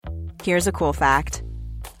Here's a cool fact.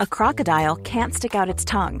 A crocodile can't stick out its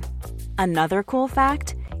tongue. Another cool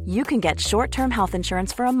fact, you can get short-term health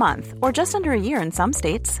insurance for a month or just under a year in some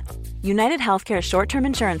states. United Healthcare short-term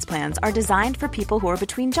insurance plans are designed for people who are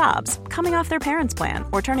between jobs, coming off their parents' plan,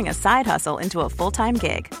 or turning a side hustle into a full-time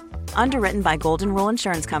gig. Underwritten by Golden Rule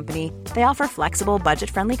Insurance Company, they offer flexible,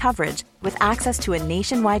 budget-friendly coverage with access to a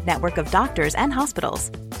nationwide network of doctors and hospitals.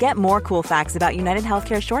 Get more cool facts about United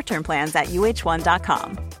Healthcare short-term plans at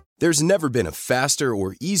uh1.com. There's never been a faster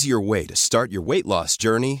or easier way to start your weight loss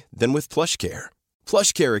journey than with PlushCare.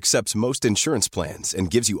 PlushCare accepts most insurance plans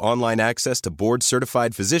and gives you online access to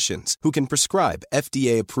board-certified physicians who can prescribe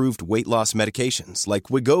FDA-approved weight loss medications like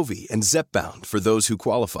Wegovy and Zepbound for those who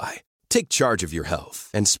qualify. Take charge of your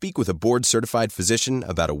health and speak with a board-certified physician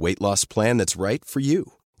about a weight loss plan that's right for you.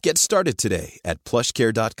 Get started today at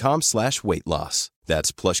plushcare.com/weightloss.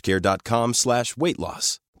 That's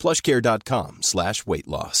plushcare.com/weightloss.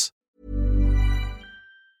 plushcare.com/weightloss.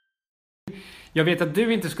 Jag vet att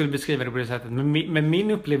du inte skulle beskriva det på det sättet, men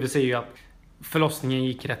min upplevelse är ju att förlossningen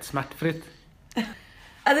gick rätt smärtfritt.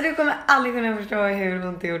 Alltså du kommer aldrig kunna förstå hur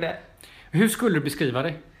ont det gjorde. Hur skulle du beskriva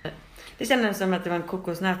det? Det kändes som att det var en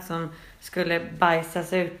kokosnöt som skulle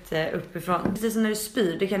bajsas ut uppifrån. Precis som när du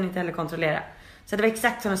spyr, det kan du inte heller kontrollera. Så det var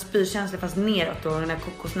exakt som en spyrkänsla fast neråt då när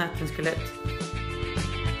kokosnöten skulle ut.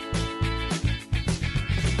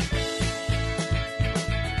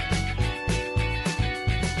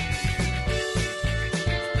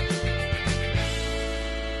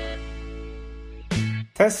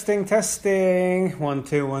 Testing. 1,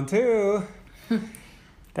 2, 1, 2.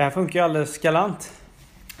 Det här funkar ju alldeles galant.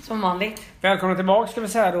 Som vanligt. Välkomna tillbaka ska vi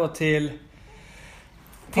säga då till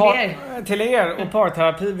er och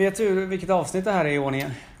parterapi. Vet du vilket avsnitt det här är i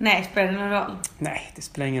ordningen? Nej, spelar det någon roll? Nej, det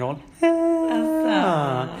spelar ingen roll.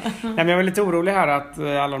 Alltså. Nej, men jag var lite orolig här att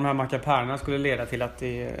alla de här mackapären skulle leda till att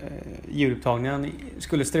ljudupptagningen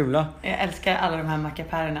skulle strula. Jag älskar alla de här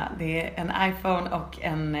mackapärerna. Det är en iPhone och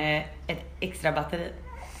ett extra batteri.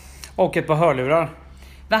 Och ett par hörlurar.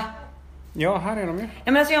 Va? Ja, här är de ju.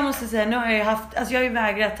 Ja, men alltså jag måste säga, nu har jag jag har ju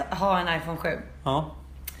vägrat ha en iPhone 7. Ja.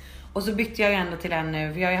 Och så bytte jag ju ändå till en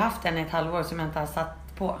nu. För jag har ju haft en i ett halvår som jag inte har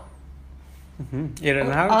satt på. Mm-hmm. Är det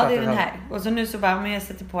den här? Ja, det är den här. Och så nu så bara, men jag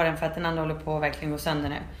sätter på den för att den andra håller på att verkligen gå sönder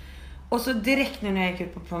nu. Och så direkt nu när jag gick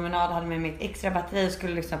ut på promenad hade med mitt extra batteri och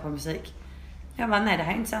skulle lyssna på musik. Jag bara, nej det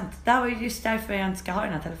här är inte sant. Det här var ju just därför jag inte ska ha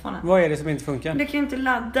den här telefonen. Vad är det som inte funkar? Du kan ju inte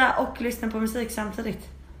ladda och lyssna på musik samtidigt.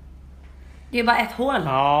 Det är bara ett hål.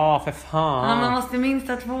 Ja, för fan. Ja, man måste minst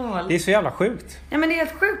ha 2 hål. Det är så jävla sjukt. Ja, men det är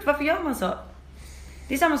helt sjukt. Varför gör man så?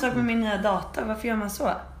 Det är samma sak med min nya dator. Varför gör man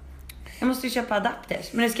så? Jag måste ju köpa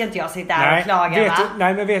adapters. Men nu ska inte jag sitta här och klaga, va?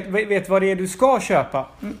 Nej, men vet vad det är du ska köpa?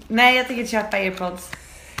 Nej, jag tänker inte köpa AirPods.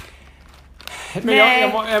 Men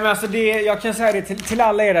jag kan säga det till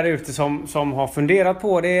alla er där ute som har funderat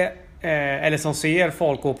på det. Eller som ser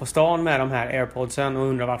folk gå på stan med de här AirPodsen och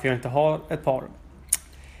undrar varför jag inte har ett par.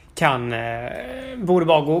 Borde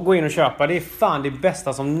bara gå in och köpa. Det är fan det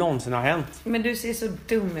bästa som någonsin har hänt. Men du ser så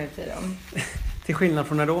dum ut i dem. Till skillnad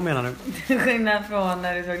från när då, menar du? Till skillnad från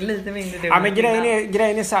när du såg lite mindre dum ut. Ja, men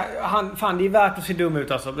grejen är så här, fan det är värt att se dum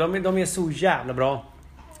ut alltså. De är så jävla bra.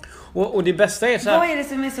 Och det bästa är så här. Vad är det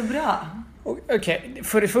som är så bra? Okej,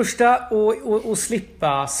 för det första att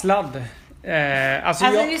slippa sladd. Alltså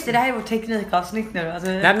just det här är vårt teknikavsnitt nu. Alltså,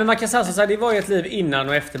 nej, men man kan säga så här, det var ju ett liv innan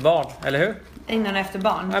och efter barn, eller hur? Innan och efter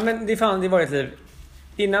barn. Ja, men det var ett liv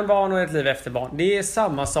innan barn och ett liv efter barn. Det är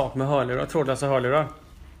samma sak med hörlurar, trådlösa hörlurar.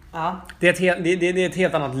 Ja. Det är ett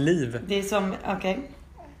helt annat liv. Det är som, okej.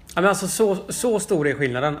 Ja, men alltså så stor är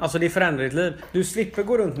skillnaden. Alltså det förändrar ditt liv. Du slipper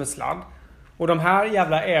gå runt med sladd. Och de här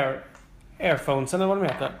jävla airphonesen eller vad de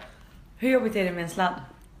heter. Hur jobbigt är det med en sladd?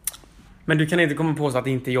 Men du kan inte komma på så att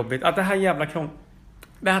det inte är jobbigt. Att det här jävla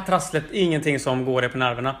det här trasslet är ingenting som går dig på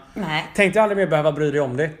nerverna. Nej. Tänkte aldrig mer behöva bry dig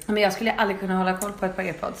om det. Men jag skulle aldrig kunna hålla koll på ett par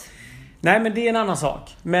AirPods. Nej, men det är en annan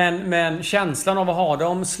sak. Men känslan av att ha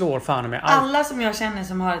dem slår fan med allt. Alla som jag känner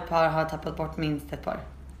som har ett par har tappat bort minst ett par.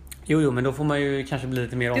 Jo, men då får man ju kanske bli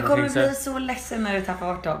lite mer Du kommer bli så ledsen när du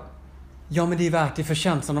tappar bort dem. Ja, men det är värt det för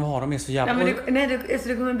känslan av att ha dem är så jävla... Ja, men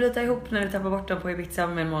du kommer bryta ihop när du tappar bort dem på Ibiza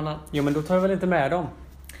om en månad. Jo, men då tar jag väl inte med dem.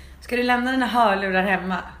 Ska du lämna dina hörlurar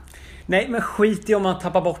hemma? Nej, men skit i om man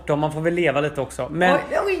tappar bort dem. Man får väl leva lite också. Men,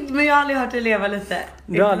 oj, men jag har aldrig hört dig leva lite.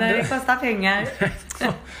 Det kostar pengar.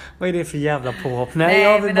 Vad är det för jävla påhopp? Nej,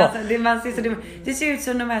 jag vill bara... Alltså, det ser ut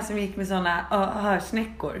som de här som gick med såna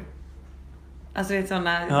hörsnäckor. Alltså det är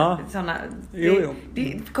såna... Jo.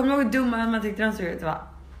 Kommer du ihåg hur dumma man tyckte de såg ut, va?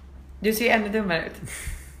 Du ser ju ännu dummare ut.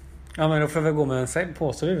 Ja, men då får jag väl gå med en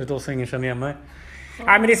påse i huvudet då så ingen känner igen mig.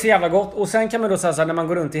 Nej, men det är så jävla gott. Och sen kan man då säga så här, när man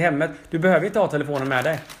går runt i hemmet, du behöver inte ha telefonen med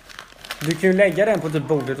dig. Du kan ju lägga den på typ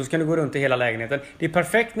bordet och så kan du gå runt i hela lägenheten. Det är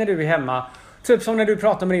perfekt när du är hemma. Typ som när du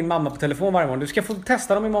pratar med din mamma på telefon varje morgon. Du ska få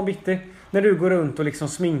testa dem imorgon bitti. När du går runt och liksom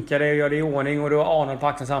sminkar dig och gör dig i ordning och du har anor på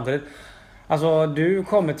axeln samtidigt. Alltså du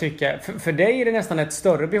kommer tycka... För dig är det nästan ett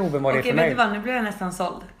större behov än vad det är för mig. Okej, vet du vad? Nu blir jag nästan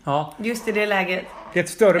såld. Ja. Just i det läget. Det är ett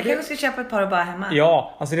större Jag kanske ska köpa ett par och bara hemma.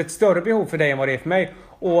 Ja, alltså det är ett större behov för dig än vad det är för mig.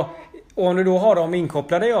 Och om du då har dem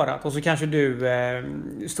inkopplade i örat och så kanske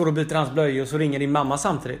du står och byter hans blöjor och så ringer din mamma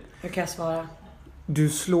samtidigt. Hur kan jag svara? Du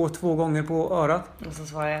slår 2 gånger på örat. Och så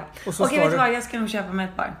svarar jag. Och så Okej, svarar vet du vad? Jag ska nog köpa mig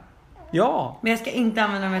ett par. Ja. Men jag ska inte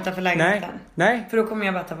använda dem utanför lägenheten. Nej. För då kommer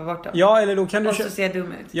jag bara tappa bort dem. Ja, eller då kan du... Och så ser jag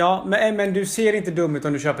dum ut. Ja, men du ser inte dum ut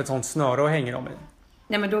om du köper ett sånt snöre och hänger dem i.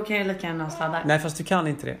 Nej, men då kan jag lika gärna ha sladdar. Nej, fast du kan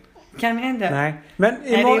inte det. Kan jag inte? Nej. Men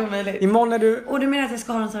Nej, det är omöjligt. imorgon när du... Och du menar att jag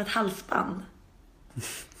ska ha dem som ett halsband?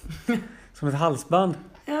 Som ett halsband?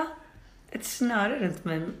 Ja. Ett snöre runt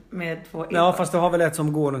mig med 2 Ja, fast du har väl ett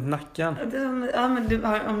som går runt nacken. Ja,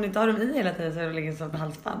 men om du inte har dem i hela tiden så är det liksom som ett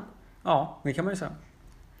halsband. Ja, det kan man ju säga.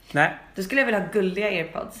 Nej. Då skulle jag vilja ha guldiga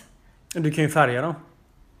AirPods. Du kan ju färga dem.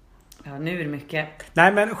 Ja, nu är det mycket.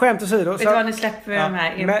 Nej, men skämt åsido. Vet du vad, nu släpper vi de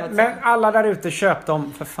här AirPodsen. Men alla där ute, köp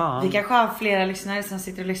dem för fan. Vi kanske har flera lyssnare som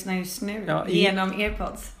sitter och lyssnar just nu. Ja, genom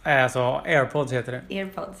AirPods. Alltså, AirPods heter det.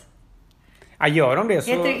 AirPods. Ja, gör de det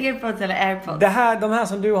så... Heter det AirPods eller AirPods? De här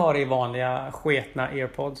som du har är vanliga sketna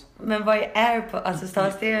AirPods. Men vad är AirPods? Alltså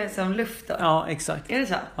stavas det som luft då? Ja, exakt. Är det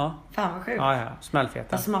så? Ja. Fan vad sjukt. Ja, smällfeta.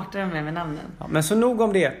 Vad smarta de är med namnen. Ja, men så nog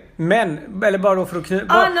om det. Men, eller bara då för att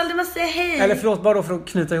knyta... Arnold, du måste säga hej! Eller förlåt, bara då för att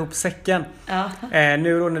knyta ihop säcken. Ja.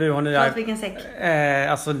 Nu då när du har nya... Förlåt, vilken säck?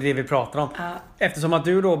 Alltså det vi pratar om. Ja. Eftersom att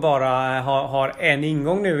du då bara har en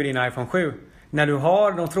ingång nu i din iPhone 7. När du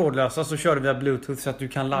har de trådlösa så kör du via Bluetooth så att du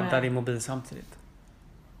kan ladda din mobil samtidigt.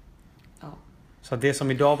 Ja. Så det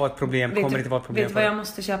som idag var ett problem kommer inte vara ett problem. Vet du vad jag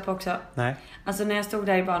måste köpa också? Nej. Alltså när jag stod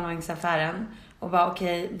där i barnvagnsaffären och bara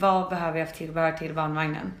okej, vad behöver jag för tillbehör till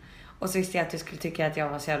barnvagnen? Och så visste jag att du skulle tycka att jag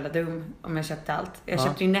var så jävla dum om jag köpte allt. Jag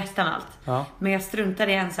köpte ju nästan allt. Ja. Men jag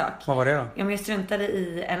struntade i en sak. Vad var det då? Ja, men jag struntade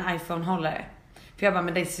i en iPhone-hållare. För jag bara,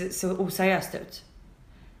 men det ser så oseriöst ut.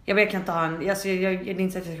 Jag kan inte ha en... Alltså, det är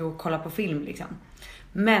inte så att jag ska gå och kolla på film liksom.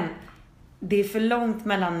 Men det är för långt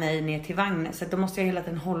mellan mig ner till vagnen. Så då måste jag hela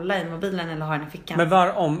tiden hålla i mobilen eller ha den i fickan.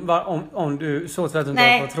 Men om du så att du inte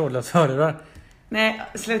har fått trådlös hörlurar. Nej,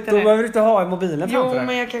 sluta Då nu. behöver du inte ha mobilen framför dig. Jo,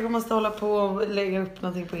 men jag kanske måste hålla på och lägga upp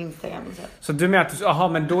någonting på Instagram och så. Så du menar att du... Jaha,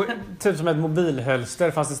 men då... Typ som ett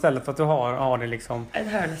mobilhölster fast istället för att du har det liksom... Ett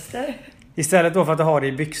hölster? Istället då för att du har det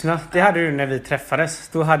i byxorna. Det hade du när vi träffades.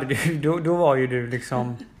 Då var ju du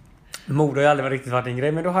liksom... Mode har ju aldrig riktigt varit en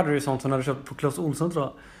grej. Men då hade du sånt som du hade köpt på Clas Ohlson tror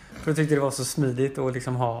jag. För du tyckte det var så smidigt att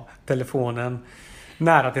liksom ha telefonen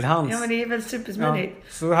nära till hands. Ja, men det är väl supersmidigt. Ja,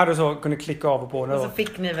 så hade du så kunde klicka av och på det. Och så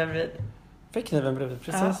fick kniven bredvid. Fick kniven bredvid,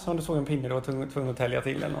 precis. Ja. Som du såg en pinne du var tvungen att tälja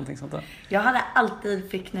till eller någonting sånt där. Jag hade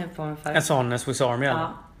alltid fickkniv på mig förut. En sån Swiss Army eller?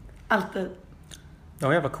 Ja, alltid. De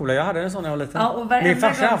var jävla coola. Jag hade en sån när jag var liten. Ja, och varenda Min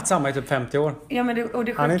farsa har gång- haft samma i typ 50 år. Ja, men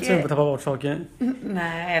det Han är inte tvungen att tappa bort saker.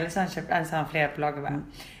 Nej, eller så har han köpt så har han flera på lager bara.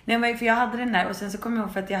 Nej, men för jag hade den där och sen så kom jag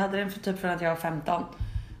ihåg för att jag hade den för typ från att jag var 15.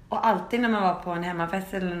 Och alltid när man var på en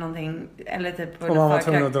hemmafest eller någonting eller typ på Och man var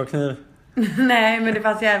tvungen att dra kniv. Nej, men det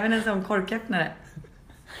fanns ju även en sån korköppnare.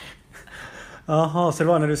 Jaha, så det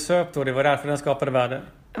var när du söp då. Det var därför den skapade världen.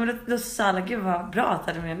 Ja, men då sa alla, gud vad bra att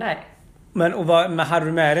du hade med den där. Men hade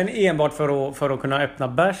du med den enbart för att kunna öppna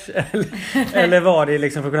bärs? Eller var det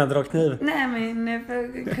liksom för att kunna dra kniv? Nej, men för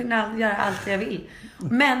att kunna göra allt jag vill.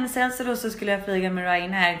 Men sen så skulle jag flyga med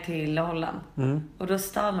Ryanair till Holland. Mm. Och då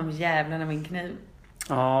stal de jävlarna min kniv.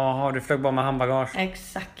 Jaha, du flög bara med handbagage.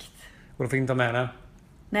 Exakt. Och du fick inte ha med den.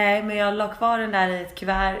 Nej, men jag la kvar den där i ett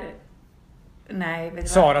kuvert. Nej, vet du vad?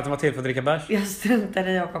 Sa du att den var till för att dricka bärs? Jag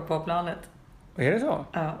struntade i att åka på planet. Är det så?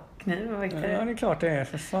 Ja, kniven var viktigare. Ja, det är klart det är.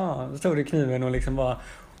 För fan. Då stod det kniven och liksom bara...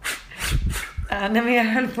 Nej, men jag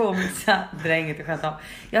höll på att missa. Det är inget att sköta om.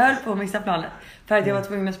 Jag höll på att missa planet. För att jag var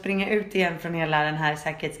tvungen att springa ut igen från hela den här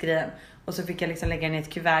säkerhetsgrejen. Och så fick jag liksom lägga ner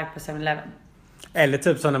ett kuvert på 7-Eleven. Eller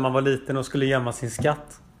typ så när man var liten och skulle gömma sin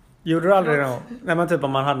skatt. Gjorde du aldrig det? Nej, men typ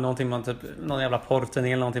om man hade någonting, någon jävla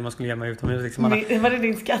porrtidning eller någonting man skulle gömma utomhus. Liksom Var det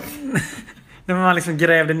din skatt? När man liksom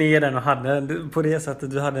grävde ner den och hade på det sättet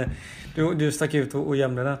du stack ut och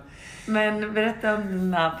gömde den. Men berätta om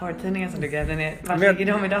den här porrtidningen som du grävde ner. Var Men-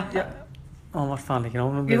 ligger de idag? Ja, vart fan ligger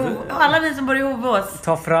de? Jo, alla vi som bor i Hovås.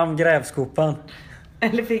 Ta fram grävskopan.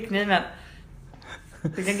 Eller fickkniven.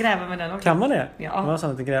 Du kan gräva med den också. Kan man det? Ja. Det var en sån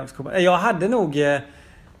liten grävskopa. Jag hade nog...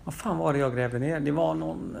 Vad fan var det jag grävde ner? Det var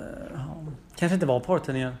någon... kanske inte var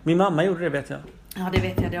porrtidningen. Min mamma gjorde det, vet jag. Ja, det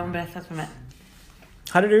vet jag. Det har hon berättat för mig.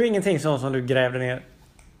 Hade du ingenting sånt som du grävde ner?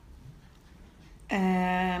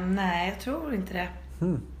 Nej, jag tror inte det.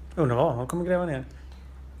 Undrar vad han kommer gräva ner.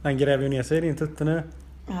 Han gräver ju ner sig i din tutte nu.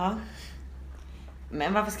 Ja.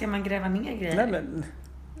 Men varför ska man gräva ner grejer? Nej, men...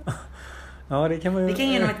 Ja, det kan man ju... Vi kan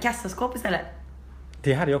ge honom ett kassaskåp istället.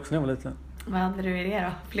 Det hade jag också när jag var liten. Vad hade du i det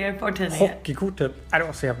då? Fler porrtidningar? Hockeykort typ. Nej, det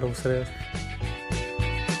var så jävla oseriöst.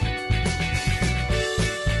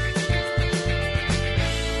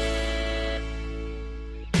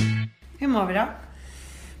 Hur mår vi då?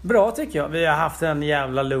 Bra tycker jag. Vi har haft en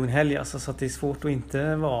jävla lugn helg alltså, så att det är svårt att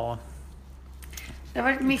inte vara... Det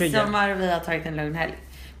har varit midsommar och vi har tagit en lugn helg.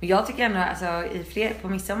 Men jag tycker ändå, alltså på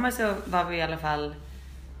midsommar så var vi i alla fall...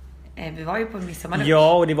 Vi var ju på midsommar.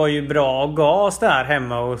 Ja, och det var ju bra gas där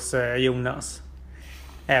hemma hos Jonas.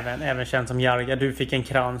 Även känd som Jarga. Du fick en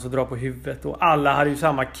krans och dra på huvudet. Och alla hade ju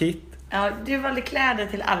samma kit. Ja, du valde kläder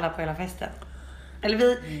till alla på hela festen. Eller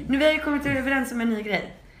vi har ju kommit överens om en ny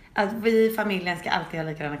grej. Att vi i familjen ska alltid ha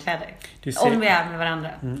likadana kläder. Om vi är med varandra.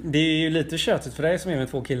 Det är ju lite köttigt för dig som är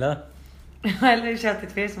med 2 killar. Eller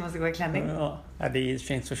köttigt för er som måste gå i klänning. Ja, det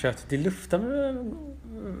är inte så köttigt.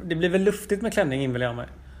 Det blir väl luftigt med klänning inbillar jag mig.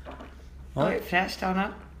 Ja. Oj, fräscht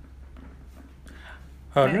Arnold.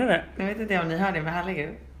 Hörde ni det? Jag vet inte om ni hör det, men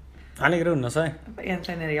han ligger under sig.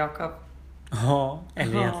 Egentligen är det Jakob. Ja,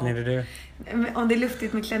 eller egentligen är det du. Men om det är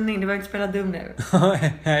luftigt med klänning, det var inte spela dum nu.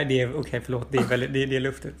 Nej, det är okej, förlåt. Det är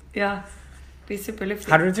luftigt. Ja, det är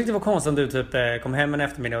superluftigt. Hade du tyckt det var konstigt om du typ kom hem en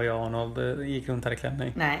eftermiddag och jag och Arnold gick runt här i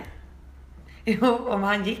klänning? Nej. Jo, om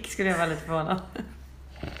han gick skulle jag vara lite förvånad.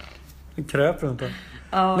 Kröp runt honom.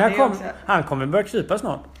 Ja, Han kommer börja krypa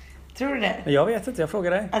snart. Tror du det? Jag vet inte, jag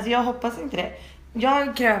frågar dig. Alltså jag hoppas inte det.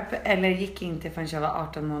 Jag kröp eller gick inte förrän jag var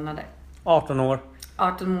 18 månader. 18 år.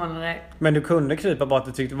 18 månader. Men du kunde krypa bara att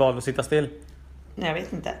du tyckte valde att sitta still? Nej, jag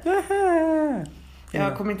vet inte.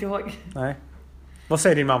 Jag kommer inte ihåg. Nej. Vad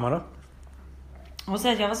säger din mamma då? Hon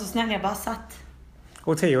säger att jag var så snäll, jag bara satt.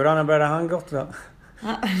 Och Theo då, när började han gotta?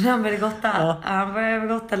 Han började gotta. Ja. Han började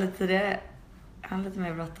gotta lite det. Han är lite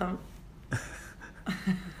mer bråttom.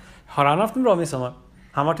 Har han haft en bra midsommar?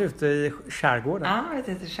 Han har varit ute i skärgården. Ja, han har varit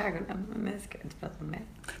ute i skärgården. Men jag ska inte prata om det.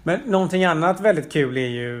 Men någonting annat väldigt kul är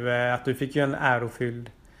ju att du fick ju en ärofylld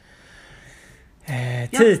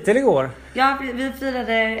titel igår. Ja, vi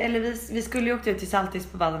firade, eller vi skulle ju åka ut till Saltis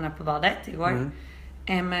på badet igår.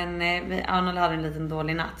 Men Arnold hade en liten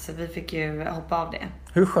dålig natt, så vi fick ju hoppa av det.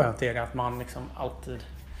 Hur skönt är det att man liksom alltid...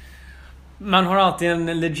 Man har alltid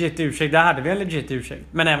en legit ursäkt. Där hade vi en legit ursäkt.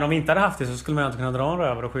 Men även om vi inte hade haft det så skulle man inte kunna dra en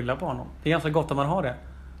röver och skylla på honom. Det är ganska gott om man har det.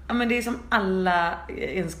 Ja, men det är som alla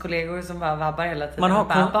ens kollegor som bara vabbar hela tiden. Man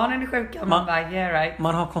har barnen är sjuka. Man bara, yeah right.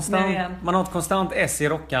 Man har ett konstant S i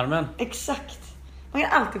rockarmen. Exakt. Man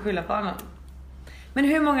kan alltid skylla på honom. Men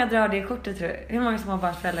hur många drar det kortet, tror du? Hur många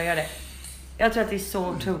småbarnsföräldrar gör det? Jag tror att det är så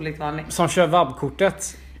otroligt vanligt. Som kör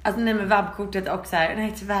vabbkortet. Alltså nej, med vabbkortet och så här,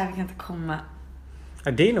 nej tyvärr, vi kan inte komma.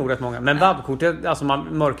 Ja, det är nog rätt många. Men vabbkortet, alltså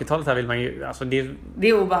mörkertalet här vill man ju... Alltså det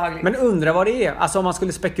är obehagligt. Men undra vad det är. Alltså om man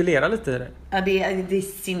skulle spekulera lite i det. Ja, det är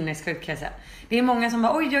sinnessjukt kan jag säga. Det är många som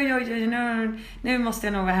bara, oj, nu måste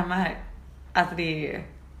jag nog vara hemma här. Alltså det är ju...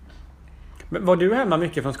 Men var du hemma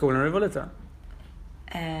mycket från skolan när du var liten?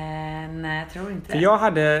 Nej, jag tror inte. För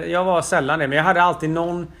jag var sällan det. Men jag hade alltid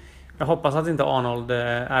någon... Jag hoppas att inte Arnold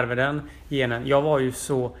ärver den genen. Jag var ju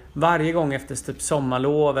så... Varje gång efter typ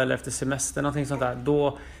sommarlov eller efter semester, någonting sånt där.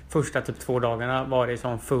 Då första typ 2 dagarna var det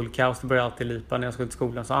som full kaos. Det började alltid lipa när jag skulle till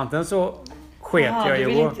skolan. Så antingen så sket jag i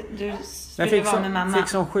år. Du skulle vara med mamma. Jag fick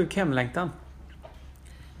sån sjuk hemlängtan.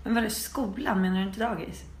 Men var det skolan? Menar du inte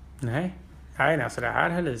dagis? Nej, alltså det här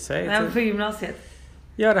höll i sig. Det här var på gymnasiet.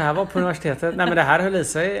 Ja, det här var på universitetet. Nej, men det här höll i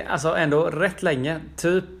sig alltså ändå rätt länge.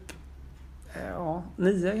 Typ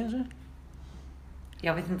 9 kanske.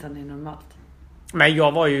 Jag vet inte om det är normalt. Men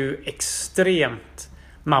jag var ju extremt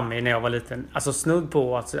mammig när jag var liten. Alltså snudd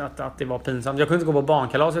på att det var pinsamt. Jag kunde inte gå på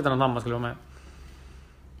barnkalas utan att mamma skulle vara med.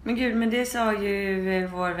 Men gud, men det sa ju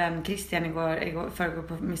vår vän Christian förrgår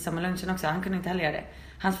på midsommarlunchen också. Han kunde inte heller göra det.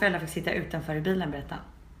 Hans föräldrar fick sitta utanför i bilen, berätta.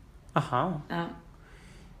 Aha.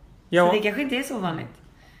 Ja. Så det kanske inte är så vanligt.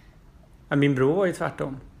 Ja, min bror var ju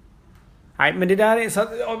tvärtom. Nej, men det där är så att,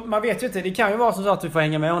 man vet ju inte. Det kan ju vara så att du får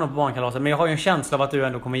hänga med honom på barnkalaset. Men jag har ju en känsla av att du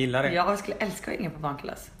ändå kommer gilla det. Jag skulle älska att hänga på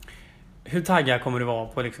barnkalas. Hur taggad kommer du vara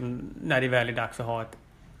på liksom, när det väl är dags att ha ett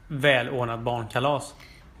välordnat barnkalas?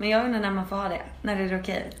 Men jag undrar när man får ha det. När det är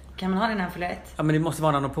okej. Kan man ha det när han fyller 1? Ja, men det måste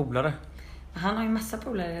vara någon polare. Han har ju massa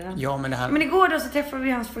polare redan. Ja, men det här... Men igår då så träffade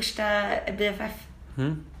vi hans första BFF.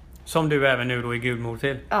 Som du även nu då är gudmor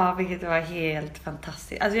till. Ja, vilket var helt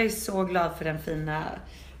fantastiskt. Alltså jag är så glad för den fina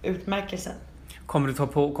utmärkelsen.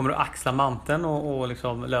 Kommer du axla manteln och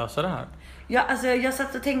liksom lösa det här? Ja, alltså jag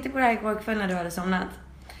satt och tänkte på det här igår kväll när du hade somnat.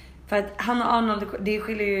 För att han och Arnold, det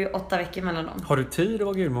skiljer ju 8 veckor mellan dem. Har du tid att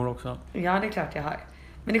vara gudmor också? Ja, det är klart jag har.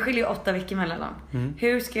 Men det skiljer ju 8 veckor mellan dem.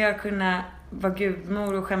 Hur ska jag kunna vara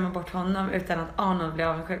gudmor och skämma bort honom utan att Arnold blir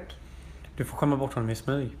avundsjuk? Du får skämma bort honom i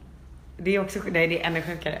smyg. Det är också, nej, det är ännu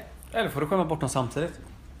sjukare. Eller får du skämma bort honom samtidigt?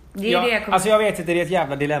 Det är det jag kommer... Alltså jag vet inte, det är ett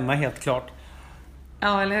jävla dilemma helt klart.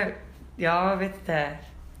 Ja, eller hur? Jag vet inte.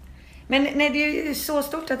 Men nej, det är ju så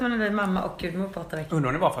stort att man blir mamma och gudmor på 8 veckor. Undrar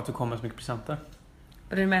om det var för att du kom med så mycket presenter.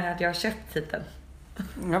 Och du menar att jag har köpt titeln?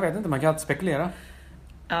 Jag vet inte, man kan alltid spekulera.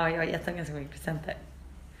 Ja, jag har gett dem ganska mycket presenter.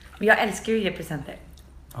 Men jag älskar ju att ge presenter.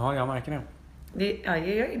 Ja, jag märker det. Ja,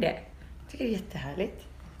 jag gör ju det. Jag tycker det är jättehärligt.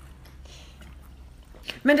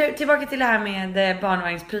 Men du, tillbaka till det här med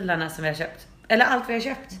barnvagnsprylarna som vi har köpt. Eller allt vi har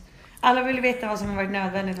köpt. Alla vill veta vad som har varit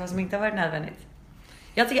nödvändigt och vad som inte har varit nödvändigt.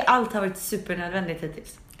 Jag tycker allt har varit supernödvändigt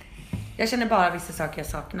hittills. Jag känner bara vissa saker jag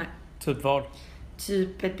saknar. Typ vad?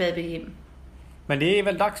 Typ ett babygym. Men det är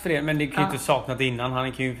väl dags för det. Men det kan ju inte saknat innan.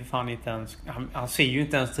 Han kan ju för fan inte ens... Han ser ju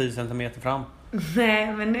inte ens 10 centimeter fram.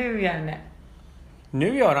 Nej, men nu gör han det.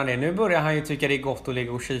 Nu gör han det. Nu börjar han ju tycka det är gott att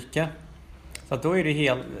ligga och kika. Så att då är det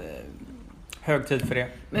helt hög tid för det.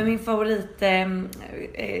 Men min favorit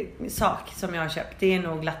sak som jag har köpt, det är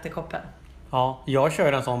nog lattekoppen. Ja, jag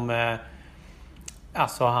kör den som...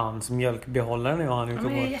 alltså hans mjölkbehållare nu. Han Ja,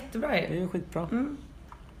 men det är jättebra ju. Det är ju skitbra.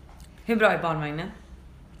 Hur bra är barnvagnen?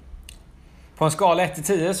 På en skala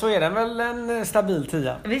 1-10 så är den väl en stabil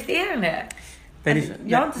 10. Visst är den det?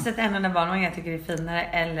 Jag har inte sett en enda barnvagn jag tycker är finare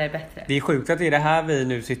eller bättre. Det är sjukt att det är det här vi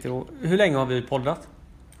nu sitter och... Hur länge har vi poddat?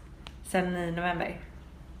 Sen i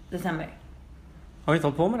december. Har vi inte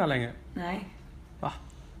hållit på med det här längre? Nej. Va?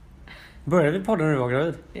 Började vi podda när du var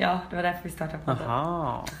gravid? Ja, det var därför vi startade podden.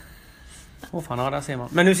 Aha. Fan, ja, där ser man.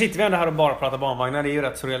 Men nu sitter vi ändå här och bara pratar barnvagnar. Det är ju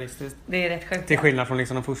rätt surrealistiskt. Det är rätt sjukt. Till skillnad från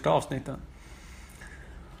liksom de första avsnitten.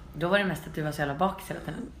 Då var det mest att du var så jävla bakis hela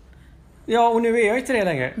tiden. Ja, och nu är jag inte det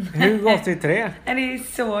längre. Hur gått det det? Det är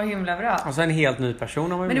så himla bra. Alltså en helt ny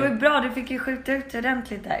person har man ju. Men det var ju bra, du fick ju skjuta ut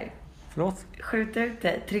ordentligt där. Förlåt? Skjuta ut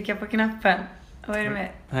det, trycka på knappen. Vad är det med?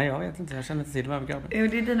 Nej, jag vet inte. Jag känner inte till de här begreppen. Jo,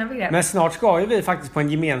 det är dina begrepp. Men snart ska ju vi faktiskt på en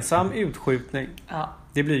gemensam utskjutning. Ja.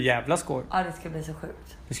 Det blir jävla skoj. Ja, det ska bli så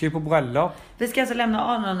sjukt. Vi ska ju på bröllop. Vi ska alltså lämna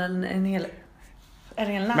Arnold en hel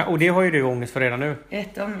natt. Men, och det har ju du ångest för redan nu.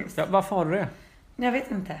 Jätteångest. Ja, varför har du det? Jag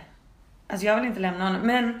vet inte. Alltså jag vill inte lämna honom.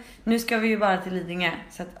 Men nu ska vi ju bara till Lidingö.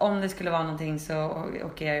 Så att om det skulle vara någonting så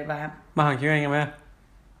åker jag ju bara hem. Men han kan ju hänga med.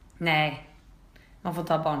 Nej. Man får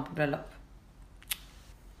ta barn på bröllop.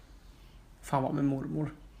 Fan vad med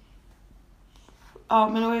mormor. Ja,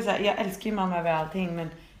 men då är det så här, jag älskar ju mamma över allting. Men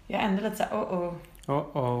jag är ändå lite så här,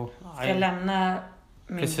 Ska jag lämna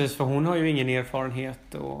min... Precis, för hon har ju ingen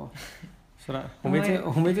erfarenhet och sådär. Hon vet inte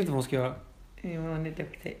vad hon ska göra. Jo, hon är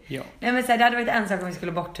duktig. Ja. Nej, men så här, det hade varit en sak om vi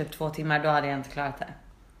skulle bort typ 2 timmar. Då hade jag inte klarat det.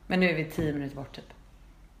 Men nu är vi 10 minuter bort typ.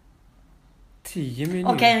 10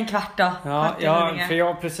 minuter? Okej, en kvart då. Ja, för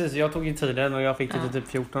jag tog ju tiden och jag fick det typ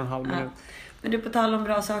 14,5 minuter. Men du, på tal om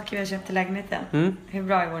bra saker vi har köpt till lägenheten. Hur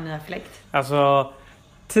bra är vår nya fläkt? Alltså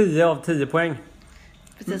 10 av 10 poäng.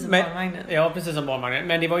 Precis som barnvagnen. Ja, precis som barnvagnen.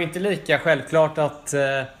 Men det var ju inte lika självklart att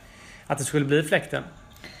det skulle bli fläkten.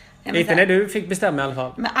 Ja, inte när du fick bestämma i alla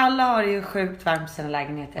fall. Men alla har ju sjukt varmt på sina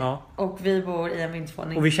lägenheter. Ja. Och vi bor i en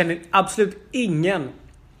vindsvåning. Och vi känner absolut ingen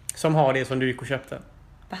som har det som du gick och köpte.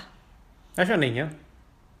 Va? Jag känner ingen.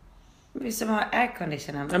 Vi som har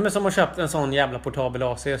airconditionen. Ja, men som har köpt en sån jävla portabel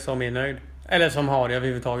AC som är nöjd. Eller som har det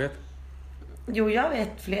överhuvudtaget. Jo, jag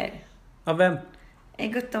vet fler. Ja, vem?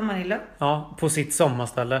 En Gutta och Marillo. Ja, på sitt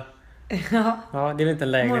sommarställe. Ja. Ja, det är väl inte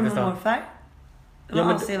en lägenhet. Mormor och morfar.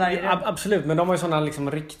 Ja, men, absolut, men de har ju såna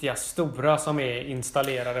liksom riktiga stora som är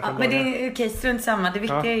installerade från början. början. Men det är okej, strunt samma. Det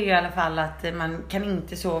viktiga är ju i alla fall att man kan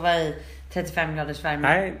inte sova i 35 graders värme.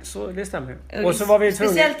 Nej, så det stämmer ju. Och så var vi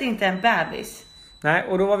tvungna... Speciellt inte en bebis. Nej,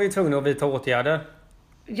 och då var vi tvungna att vidta åtgärder.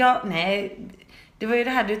 Ja, nej. Det var ju det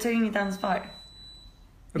här, du tog inget ansvar.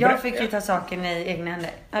 Jag fick ju ta saken i egna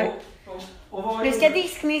händer. Nu ska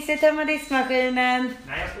disknisse tömma diskmaskinen.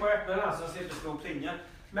 Nej, jag ska bara öppna den här så jag slipper slå och plinga.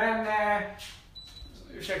 Men...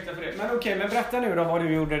 ursäkta för det. Men okej, men berätta nu då vad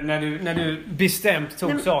du gjorde när du bestämt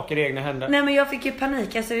tog saker i egna händer. Nej, men jag fick ju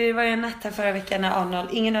panik. Alltså det var ju en natt här förra veckan när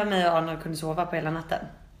ingen av mig och Arnold kunde sova på hela natten.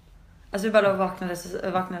 Alltså vi bara vaknade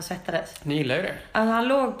och svettades. Ni gillar ju det. Alltså han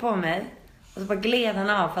låg på mig och så bara gled han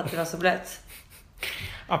av för att det var så blött.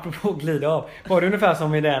 Apropå glida av. Var det ungefär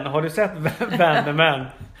som i den? Har du sett Vanderman?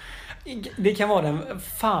 Det kan vara den.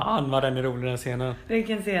 Fan vad den är rolig den scenen.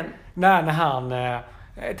 Vilken scen? När han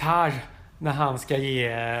Taj, när han ska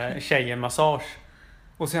ge tjejen massage.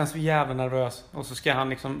 Och sen så jävla nervös. Och så ska han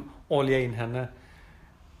liksom olja in henne.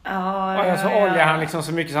 Ja, så oljar han liksom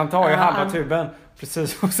så mycket så han tar ju halva tuben.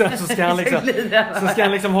 Precis, och sen så ska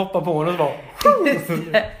han liksom hoppa på den och bara...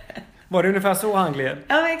 Var det ungefär så han gled?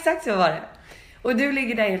 Ja, men exakt så var det. Och du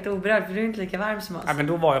ligger där helt oberörd för du är inte lika varm som oss. Ja, men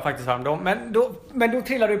då var jag faktiskt varm. Men då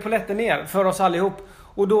trillade du polletten ner för oss allihop.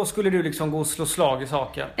 Och då skulle du liksom gå och slå slag i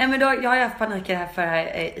saken. Ja, men då, jag har haft panik i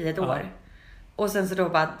ett år. Och sen så då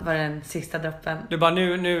bara var den sista droppen. Du bara,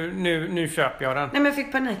 nu köper jag den. Nej, men jag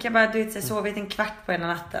fick panik. Jag bara, du vet, sovit en kvart på ena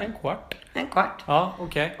natten. En kvart. Ja,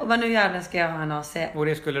 okej. Och bara, nu jävlar ska jag ha en AC. Och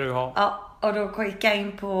det skulle du ha. Ja, och då gick jag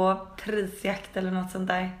in på prisjakt eller något sånt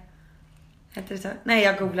där. Heter det så? Nej,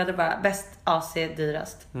 jag googlade bara, bäst AC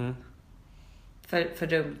dyrast. För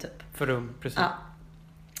rum typ. För rum, precis. Ja.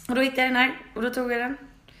 Och då hittade jag den här. Och då tog jag den.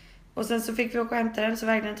 Och sen så fick vi åka och hämta den. Så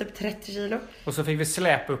vägde den typ 30 kilo. Och så fick vi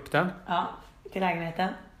släpa upp den. Ja, till lägenheten.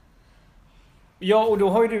 Ja, och då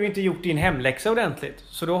har ju du inte gjort din hemläxa ordentligt.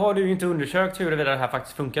 Så då har du ju inte undersökt huruvida det här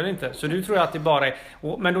faktiskt funkar eller inte. Så du tror att det bara är...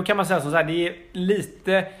 Men då kan man säga så här, det är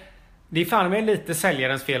lite... Det är fan med lite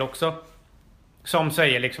säljarens fel också. Som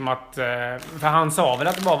säger liksom att... För han sa väl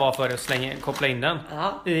att det bara var för att koppla in den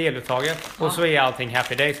i eluttaget. Och så är allting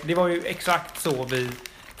happy days. Det var ju exakt så vi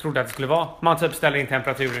trodde att det skulle vara. Man typ ställer in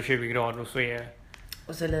temperaturen 20 grader och så är...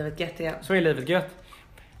 Och så är livet gött igen. Så är livet gött.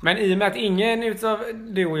 Men i och med att ingen utav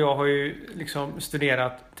du och jag har ju liksom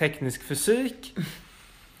studerat teknisk fysik.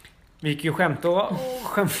 Vi gick ju skämta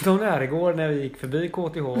om det här igår när vi gick förbi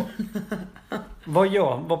KTH.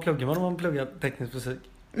 Vad pluggar man om man pluggar teknisk fysik?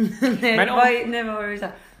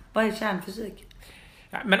 Vad är kärnfysik?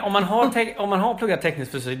 Ja, men om man har pluggat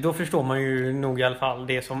teknisk fysik, då förstår man ju nog i alla fall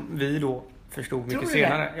det som vi då förstod mycket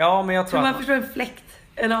senare. Det? Ja, men jag tror man förstår en fläkt,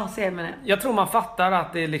 en AC menar jag. Jag tror man fattar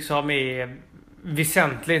att det liksom är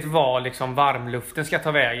väsentligt vad liksom varmluften ska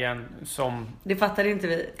ta vägen som... Det fattar inte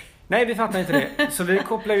vi. Nej, vi fattar inte det. Så vi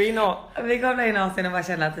kopplar ju in Vi kopplade in AC'n och bara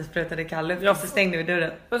kände att det sprutade kall luft. Och så stängde vi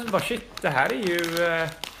dörren. Och så bara shit, det här är ju...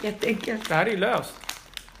 Jätteenkelt. Det här är ju löst.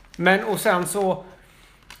 Men och sen så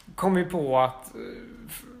kom vi på att...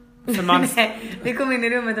 För man... Vi kom in i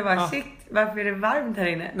rummet och bara shit, varför är det varmt här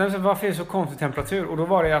inne? Nej, så varför är det så konstig temperatur? Och då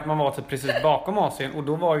var det att man var typ precis bakom AC'n. Och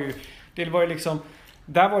då var ju... Det var ju liksom...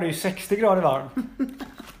 Där var det ju 60 grader varmt.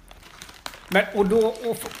 Men och då...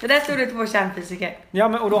 Det där stod det på kärnfysiker. Ja,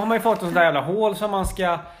 men och då har man ju fått en sån där jävla hål som man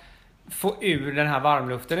ska få ur den här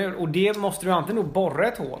varmluften ur. Och det måste du antingen då borra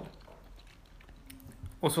ett hål.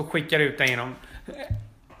 Och så skickar ut den genom...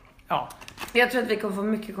 Ja. Jag tror att vi kommer få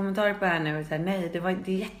mycket kommentarer på det här nu. Och säga, nej,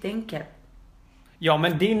 det är jätteenkelt. Ja,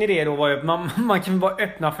 men din idé då var ju att man kan bara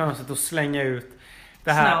öppna fönstret och slänga ut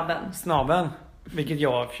det här... Snabeln. Vilket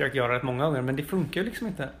jag har försökt göra rätt många gånger. Men det funkar ju liksom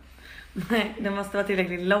inte. Nej, det måste vara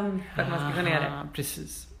tillräckligt långt för att man ska få ner det.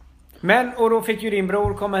 Precis. Men, och då fick ju din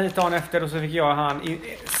bror komma hit dagen efter. Och så fick jag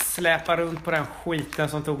släpa runt på den skiten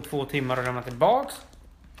som tog 2 timmar och lämna tillbaks.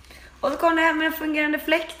 Och så kom det här med en fungerande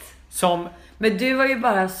fläkt. Men du var ju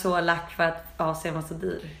bara så lack för att AC'n var så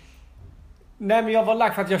dyr. Nej, men jag var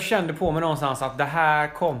lack för att jag kände på mig någonstans att det här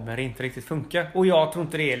kommer inte riktigt funka. Och jag tror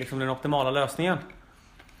inte det är liksom den optimala lösningen.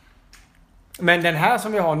 Men den här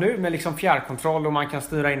som vi har nu med liksom fjärrkontroll och man kan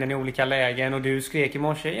styra in den i olika lägen. Och du skrek i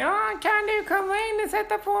morse, ja, kan du komma in och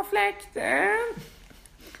sätta på fläkten?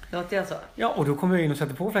 Låter jag så? Ja, och då kommer jag in och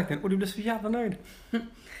sätter på fläkten och du blir så jävla nöjd.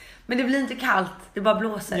 Men det blir inte kallt, det bara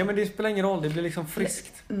blåser. Ja, men det spelar ingen roll, det blir liksom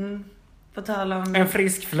friskt. På tal om... En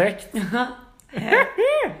frisk fläkt.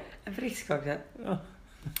 En frisk också. Ja.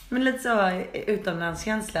 Men lite så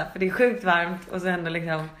utomlandskänsla. För det är sjukt varmt och så ändå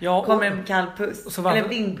liksom kommer en kall pust. Eller en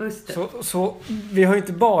vindpust. Så vi har ju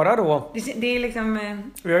inte bara då... Det är liksom...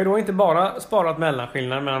 Vi har ju då inte bara sparat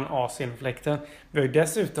mellanskillnaden mellan AC'n och fläkten. Vi har ju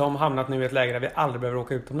dessutom hamnat nu i ett läge där vi aldrig behöver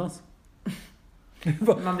åka utomlands.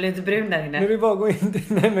 Man blir inte brun där inne. Nu är det bara gå in,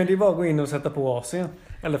 nej, men det är bara att gå in och sätta på AC'n.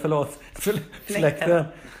 Eller fläkten.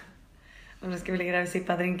 Och då ska vi ligga där och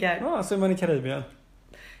sippa drinkar. Ja, så är man i Karibien.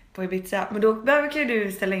 På Ibiza. Men då behöver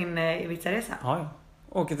du ställa in Ibiza-resa. Ja.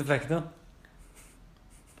 Åker till fläkten.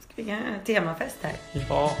 Ska vi ha en temafest här?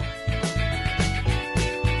 Ja.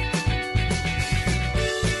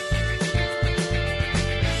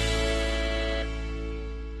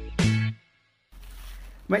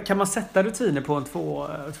 Men kan man sätta rutiner på en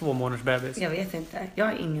 2 månaders bebis? Jag vet inte. Jag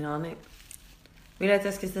har ingen aning. Vill du att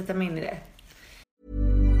jag ska sätta mig in i det?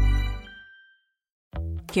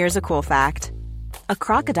 Here's a cool fact. A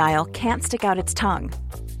crocodile can't stick out its tongue.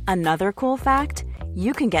 Another cool fact,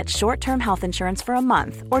 you can get short-term health insurance for a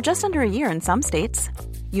month or just under a year in some states.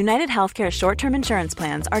 United Healthcare short-term insurance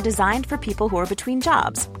plans are designed for people who are between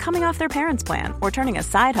jobs, coming off their parents' plan, or turning a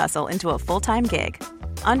side hustle into a full-time gig.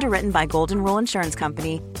 Underwritten by Golden Rule Insurance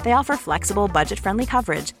Company, they offer flexible, budget-friendly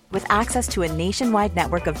coverage with access to a nationwide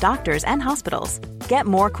network of doctors and hospitals. Get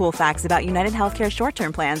more cool facts about United Healthcare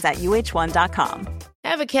short-term plans at uh1.com.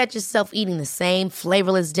 Ever catch yourself eating the same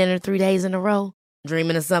flavorless dinner 3 days in a row?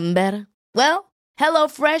 Dreaming of something better? Well,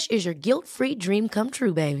 HelloFresh is your guilt-free dream come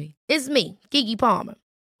true, baby. It's me, Keke Palmer.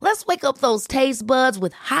 Let's wake up those taste buds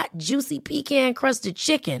with hot, juicy pecan-crusted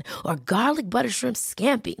chicken or garlic butter shrimp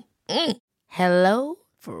scampi. Hello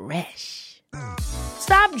Fresh.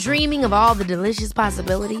 Stop dreaming of all the delicious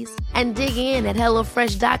possibilities and dig in at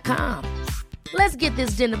HelloFresh.com. Let's get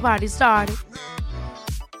this dinner party started.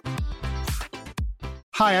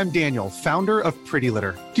 Hi, I'm Daniel, founder of Pretty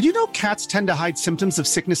Litter. Did you know cats tend to hide symptoms of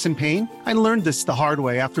sickness and pain? I learned this the hard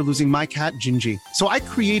way after losing my cat, Gingy. So I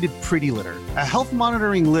created Pretty Litter, a health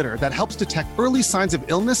monitoring litter that helps detect early signs of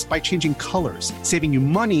illness by changing colors, saving you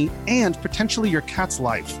money and potentially your cat's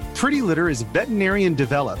life. Pretty Litter is veterinarian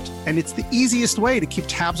developed, and it's the easiest way to keep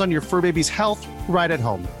tabs on your fur baby's health right at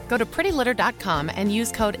home. Go to prettylitter.com and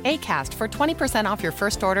use code ACAST for 20% off your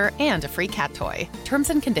first order and a free cat toy. Terms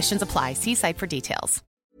and conditions apply. See site for details.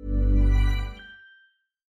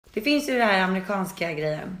 Det finns ju det här amerikanska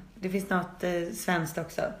grejen. Det finns något svenskt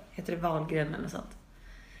också. Heter det Wahlgren eller sånt.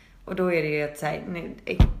 Och då är det ju ett så här,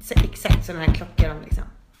 exakt sådana här klockor om liksom.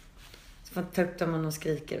 Så får man ta upp dem om de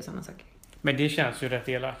skriker och sådana saker. Men det känns ju rätt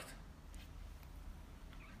elakt.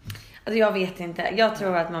 Alltså jag vet inte. Jag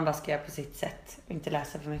tror att man bara ska göra på sitt sätt. Och inte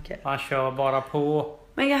läsa för mycket. Han kör bara på.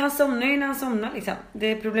 Men han somnar ju när han somnar liksom.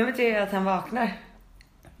 Det problemet är ju att han vaknar.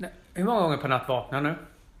 Hur många gånger per natt vaknar nu?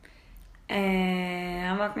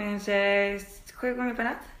 Han vaknar kanske 7 gånger per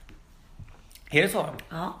natt. Är det så?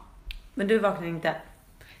 Ja. Men du vaknar inte.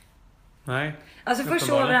 Nej. Alltså först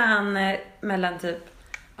sover han mellan typ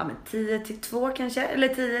 10 till 2 kanske. Eller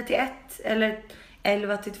 10 till 1. Eller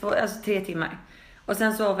 11 till 2. Alltså 3 timmar. Och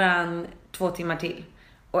sen sover han 2 timmar till.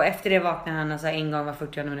 Och efter det vaknar han alltså en gång var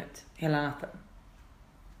 40 minut. Hela natten.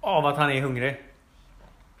 Av att han är hungrig?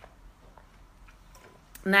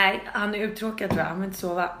 Nej, han är uttråkad tror jag. Han vill inte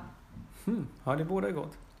sova. Ja, det borde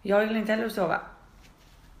gott. Jag vill inte heller sova.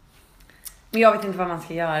 Men jag vet inte vad man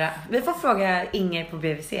ska göra. Vi får fråga Inger på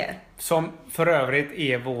BVC. Som för övrigt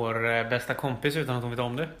är vår bästa kompis utan att hon vet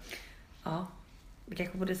om det. Ja, vi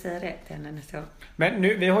kanske borde säga det till henne nästa gång. Men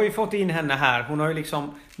nu, vi har ju fått in henne här. Hon har ju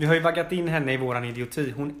liksom, vi har ju vaggat in henne i våran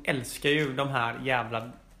idioti. Hon älskar ju de här jävla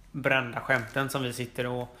brända skämten som vi sitter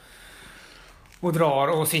och drar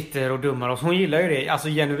och sitter och dummar oss. Hon gillar ju det, alltså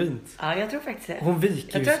genuint. Ja, jag tror faktiskt det. Hon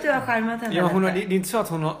viker. Jag tror att du har skärmat henne. Ja, det är inte så att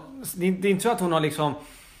hon har, det är inte så att hon har liksom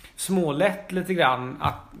smålätt lite grann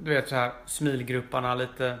att du vet så här smilgrupparna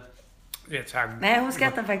lite, du vet så här. Nej, hon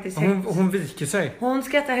skrattar faktiskt högt. Hon viker sig. Hon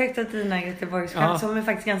skrattar högt åt dina Göteborgsskämt som är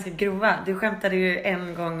faktiskt ganska grova. Du skämtade ju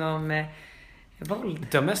en gång om våld.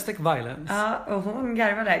 Domestic violence. Ja, och hon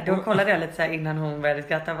garvade. Då kollade jag lite så här innan hon började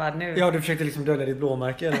skratta. Bara, nu. Ja, du försökte liksom dölja ditt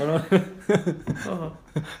blåmärke eller vad?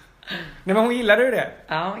 Nej, men hon gillade ju det.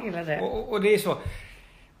 Ja, hon gillade det. Och det är så.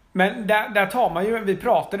 Men där tar man ju, vi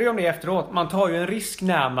pratade ju om det efteråt. Man tar ju en risk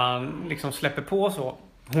när man liksom släpper på så.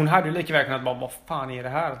 Hon hade ju lika väl kunnat bara, vad fan är det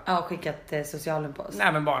här? Ja, skickat socialen på oss.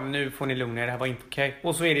 Nej, men bara, nu får ni lugna er, det här var inte okej.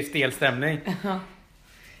 Och så är det stel stämning.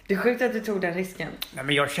 Det är sjukt att du tog den risken. Nej,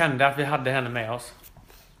 men jag kände att vi hade henne med oss.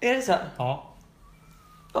 Är det så? Ja.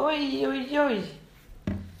 Oj, oj, oj.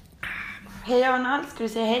 Hej Arnold, ska du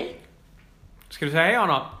säga hej? Ska du säga hej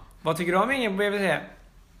Arnold? Vad tycker du om ingen på BVC?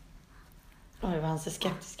 Oj, vad han ser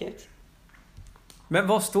skeptisk ut. Men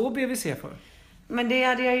vad står BVC för? Men det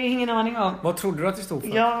hade jag ju ingen aning om. Vad trodde du att det stod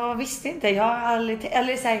för? Jag visste inte. Jag har aldrig...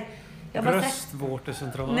 Eller så här, jag har bara sett...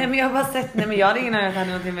 Bröstvårtecentral. Nej, men jag har bara sett... Nej, men jag hade ingen aning om att det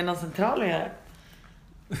hade någonting med någon central att göra.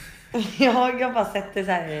 Jag har bara sett det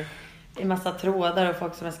så här i massa trådar och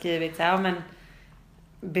folk som har skrivit så här, ja men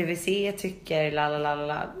BVC tycker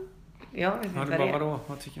la. Jag vet inte vad det är. Vadå?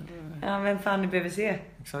 Vad tycker du? Ja, vem fan är BVC?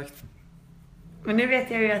 Exakt. Men nu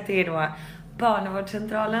vet jag ju att det är då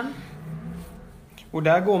barnavårdscentralen. Och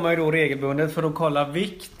där går man ju då regelbundet för att kolla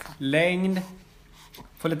vikt, längd,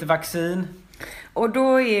 få lite vaccin. Och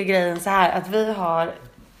då är ju grejen så här att vi har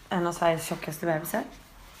en av Sveriges tjockaste bebisar.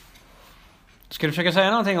 Ska du försöka säga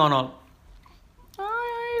någonting, Arnold? Jag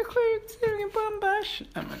är sjukt sugen på en bärs.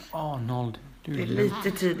 Nej, men Arnold, du Det är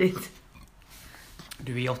lite tidigt.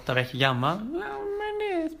 Du är 8 veckor gammal. Ja, men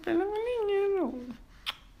det spelar väl ingen roll.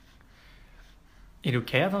 Är det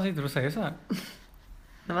okej att han sitter och säger så här?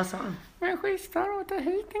 Men vad sa han? Men skistar och ta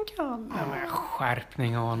hit en kall. Ja, men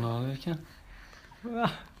skärpning, Arnold. Va?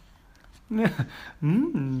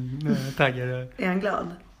 Taggad. Är han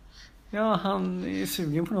glad? Ja, han är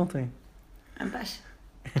sugen på någonting. En bärs?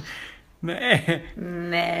 Nej.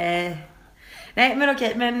 Nej. Nej, men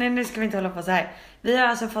okej, men nu ska vi inte hålla på så här. Vi har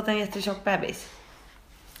alltså fått en jättetjock bebis.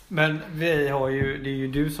 Men vi har ju, det är ju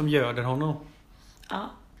du som göder honom. Ja.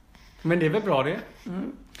 Men det är väl bra det?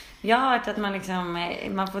 Jag har hört att man liksom,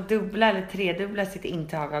 man får dubbla eller tredubbla sitt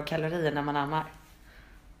intag av kalorier när man ammar.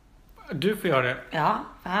 Du får göra det. Ja,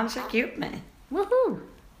 för han käkar ju upp mig. Woho!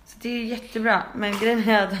 Så det är ju jättebra. Men grejen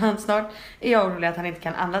är att han snart är jag orolig att han inte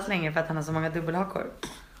kan andas längre för att han har så många dubbelhakor.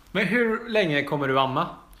 Men hur länge kommer du amma?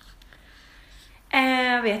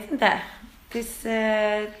 Jag vet inte. Tills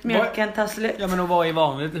mjölken tar slut. Ja, men vad är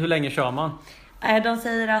vanligt? Hur länge kör man? De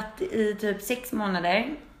säger att i typ 6 månader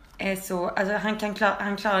så, alltså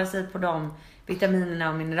han klarar sig på de vitaminerna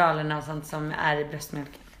och mineralerna och sånt som är i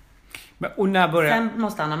bröstmjölken. Men, och när börjar... Sen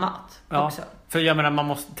måste han ha mat också. För jag menar, man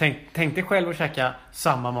måste tänk dig själv att käka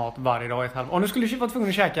samma mat varje dag i ett halvår. Om du skulle vara tvungen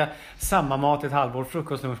att käka samma mat i ett halvår,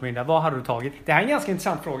 frukost, lunch, middag, vad hade du tagit? Det här är en ganska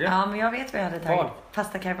intressant fråga. Ja, men jag vet vad jag hade tagit. Vad?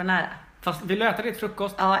 Pasta carbonara. Fast vill du äta det till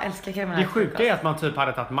frukost? Ja, jag älskar carbonara. Det sjuka är att man typ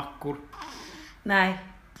hade tagit mackor. Nej,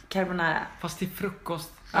 carbonara. Fast till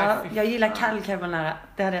frukost. Ja, jag gillar kall carbonara.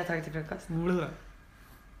 Det hade jag tagit till frukost. Blö.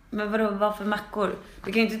 Men vadå, vad för mackor?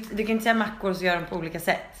 Du kan inte säga mackor så gör de på olika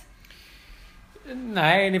sätt.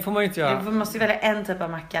 Nej, det får man ju inte göra. Du måste ju välja en typ av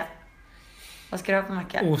macka. Vad ska du ha på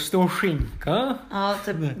macka? Ost och skinka. Ja,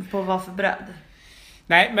 typ på vad för bröd?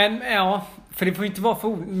 Nej, men ja, för det får inte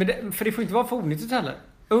vara för onyttigt heller.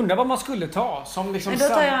 Undrar vad man skulle ta som liksom. Men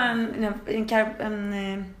då tar jag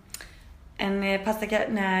en pasta.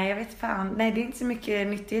 Nej, jag vet fan. Nej, det är inte så mycket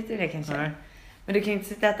nyttighet i det kanske. Nej. Men du kan ju inte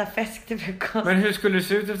sitta och äta fisk till frukost. Men hur skulle det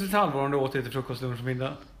se ut efter ett halvår om du åt det till frukost, lunch och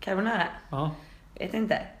middag? Carbonara? Ja. Vet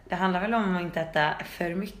inte. Det handlar väl om att inte äta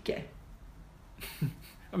för mycket.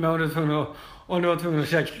 Men om du var tvungen att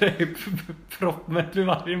käka dig proppmätt vid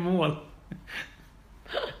varje mål.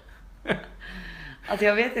 Alltså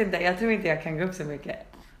jag vet inte. Jag tror inte jag kan gå upp så mycket.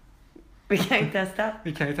 Vi kan ju testa.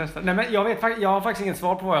 Vi kan ju testa. Nej, men jag har faktiskt inget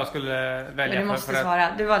svar på vad jag skulle välja. Men du måste svara.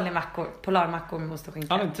 Du valde mackor. Polarmackor med ost och skinka.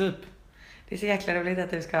 Ja, men typ. Det är så jäkla roligt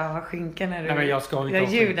att du ska ha skinka när du... Nej, men jag ska inte ha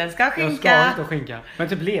skinka. Ljuden ska ha skinka. Jag ska inte ha skinka. Men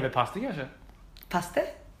typ leverpasta kanske?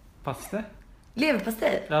 Pasta?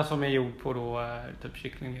 Leverpastej? Det som är gjord på då typ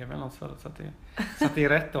kycklinglever eller något så att det är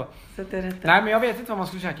rätt då. Så att det är rätt då. Nej, men jag vet inte vad man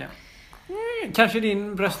skulle käka. Kanske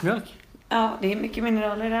din bröstmjölk. Ja, det är mycket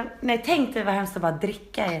mineraler i den. Nej, tänk dig vad hemskt att bara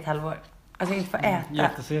dricka i ett halvår. Alltså inte få äta.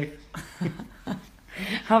 Jättesegt.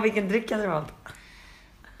 Ja, vilken dryck hade du valt?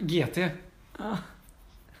 GT. Ja.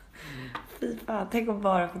 Fy fan, tänk om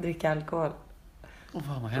bara få dricka alkohol. Vad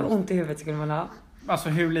hemskt. Hur ont i huvudet skulle man ha? Alltså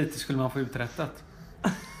hur lite skulle man få uträttat?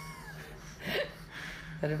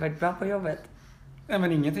 Hade du varit bra på jobbet? Nej,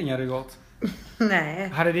 men ingenting hade gått. Nej.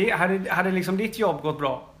 Hade liksom ditt jobb gått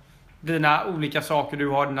bra? Dina olika saker, du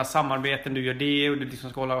har dina samarbeten, du gör det och du liksom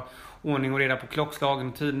ska hålla ordning och reda på klockslagen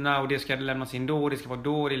och tiderna och det ska lämnas in då och det ska vara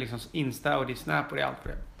då och det är liksom Insta och det är Snap och det är allt på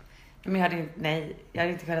det. Men jag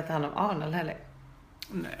hade inte kunnat ta hand om Arnold heller.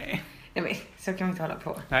 Nej. Nej, men så kan man inte hålla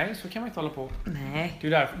på. Nej, så kan man inte hålla på. Nej. Det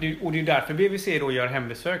är därför BVC då gör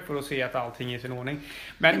hembesök för att se att allting är i sin ordning.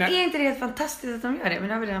 Men är inte det helt fantastiskt att de gör det? Men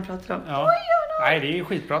det har vi redan pratat om. Ja. Nej, det är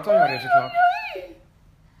skitbra att de gör det såklart.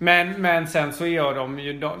 Men sen så gör de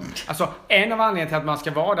ju... Alltså, en av anledningarna till att man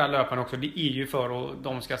ska vara där löpande också, det är ju för att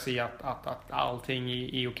de ska se att allting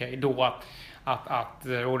är okej. Då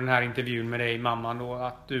och den här intervjun med dig, mamman, då,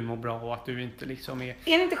 att du mår bra och att du inte liksom är...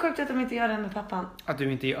 Är det inte sjukt att de inte gör det med pappan? Att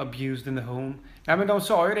du inte är abused in the home. Nej, men de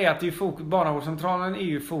sa ju det att det är barnavårdscentralen är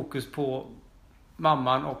ju fokus på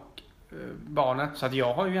mamman och barnet. Så att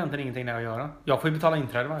jag har ju egentligen ingenting där att göra. Jag får ju betala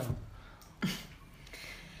inträde varje gång.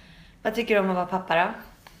 Vad tycker du om att vara pappa då?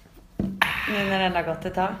 Nu när det har gått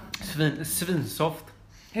ett tag. Svinsoft.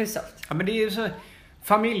 Hur soft? Ja, men det är ju så...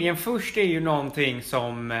 Familjen först är ju någonting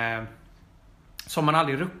som man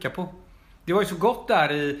aldrig ruckar på. Det var ju så gott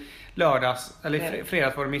där i lördags, eller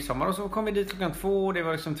fredags var det midsommar. Och så kom vi dit klockan 2. Det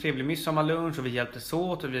var liksom trevlig midsommarlunch och vi hjälptes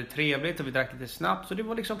åt och det blev trevligt och vi drack lite snabbt. Så det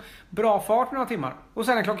var liksom bra fart några timmar. Och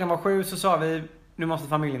sen när klockan var 7 så sa vi, nu måste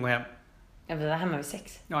familjen gå hem. Ja, vi var hemma vid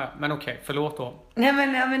 6. Ja, men okej, förlåt då. Nej,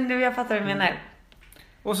 men jag fattar vad du menar.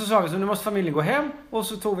 Och så sa vi så nu måste familjen gå hem. Och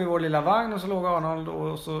så tog vi vår lilla vagn och så låg Arnold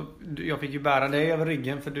och så jag fick ju bära dig över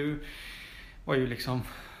ryggen för du var ju liksom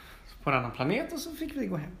på en annan planet och så fick vi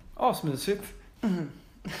gå hem. Asmysigt.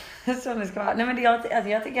 Så det ska vara. Nej, men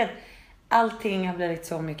jag tycker att allting har blivit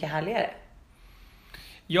så mycket härligare.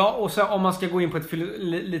 Ja, och så om man ska gå in på ett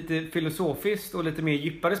lite filosofiskt och lite mer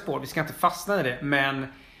djupare spår. Vi ska inte fastna i det, men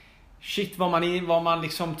shit vad man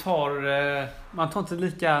liksom tar man tar inte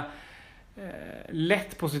lika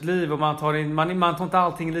lätt på sitt liv och man tar inte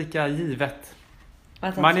allting lika givet.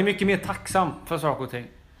 Man är mycket mer tacksam för saker och ting.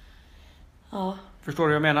 Ja. Förstår du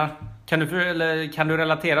vad jag menar? Kan du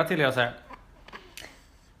relatera till det jag säger?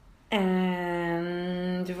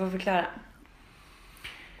 Du får förklara.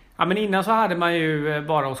 Ja, men innan så hade man ju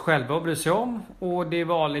bara oss själva att bry sig om. Och det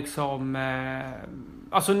var liksom...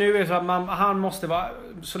 alltså nu är det så att han måste vara...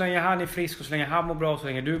 Så länge han är frisk och så länge han mår bra, så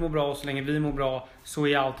länge du mår bra och så länge vi mår bra, så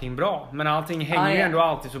är allting bra. Men allting hänger ju ändå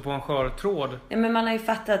alltid så på en skör tråd. Ja, men man har ju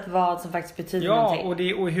fattat vad som faktiskt betyder någonting.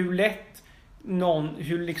 Ja, och hur lätt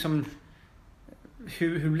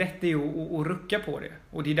hur lätt det är att rucka på det.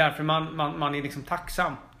 Och det är därför man är liksom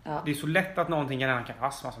tacksam. Ja. Det är så lätt att någonting kan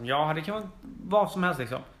fastna som det kan vara vad som helst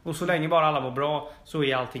liksom. Och så länge bara alla mår bra så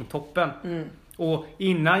är allting toppen. Och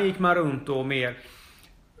innan gick man runt och mer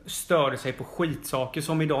störde sig på skitsaker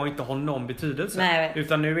som idag inte har någon betydelse. Nej,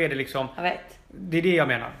 utan nu är det liksom... Jag vet. Det är det jag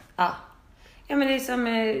menar. Ja. Ja, men det är som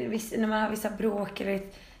när man har vissa bråk eller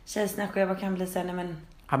ett tjejsnack och jag kan bli såhär, men...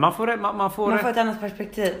 Ja, man får ett annat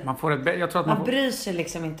perspektiv. Jag tror att man bryr sig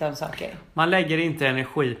liksom inte om saker. Man lägger inte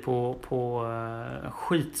energi på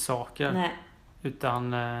skitsaker. Nej.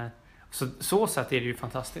 Utan så sätt är det ju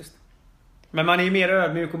fantastiskt. Men man är ju mer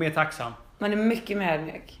ödmjuk och mer tacksam. Man är mycket mer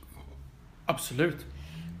ödmjuk. Absolut.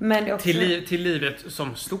 Men det är också... till livet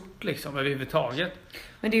som stort liksom överhuvudtaget.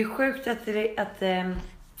 Men det är ju sjukt att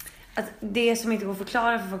det som inte går att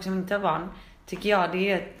förklara för folk som inte har barn, tycker jag,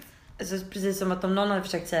 det är alltså, precis som att om någon hade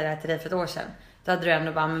försökt säga det här till dig för ett år sedan, då hade du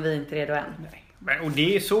ändå bara, men vi är inte redo än. Nej.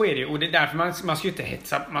 Och så är det. Och det är därför man ska ju inte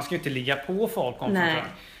hetsa, man ska ju inte ligga på folk om sånt här.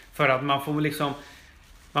 För att man får liksom,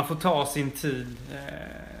 man får ta sin tid.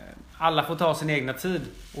 Alla får ta sin egna tid.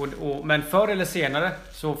 Men förr eller senare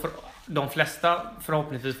så för de flesta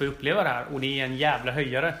förhoppningsvis får uppleva det här. Och det är en jävla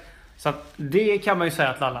höjare. Så att det kan man ju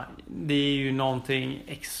säga till alla. Det är ju någonting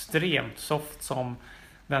extremt soft som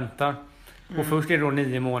väntar. Och först är det då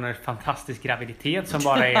 9 månaders fantastisk graviditet som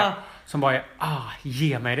bara är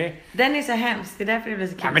ge mig det. Den är så hemskt, det är därför det blir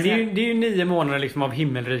så kul. Ja, men det är ju 9 månader liksom av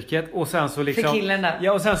himmelriket. Och sen så liksom... För killen där.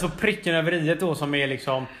 Ja, och sen så pricken över iet då som är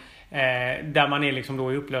liksom... där man är liksom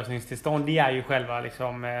då i upplösningstillstånd. Det är ju själva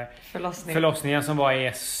liksom... förlossningen som bara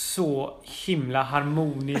är så himla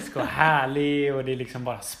harmonisk och härlig. Och det liksom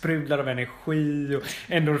bara sprudlar av energi och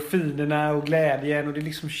endorfinerna och glädjen. Och det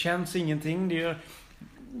liksom känns ingenting.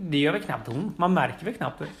 Det gör väl knappt ont. Man märker väl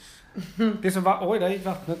knappt det. Det är som oj, där gick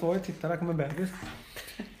vattnet. Oj, titta, där kommer bebis.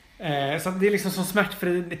 Så det är liksom så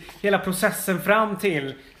smärtfri. Hela processen fram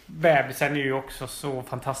till bebisen är ju också så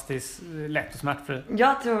fantastiskt lätt och smärtfri.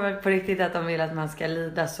 Jag tror väl på riktigt att de vill att man ska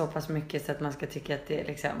lida så pass mycket så att man ska tycka att det är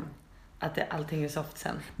liksom... Att allting är soft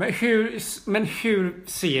sen. Men hur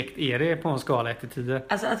segt är det på en skala 1-10?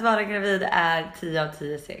 Alltså att vara gravid är 10 av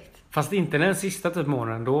 10 segt. Fast inte den sista typ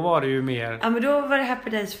månaden. Då var det ju mer... Ja, men då var det happy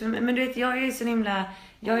days för mig. Men du vet, jag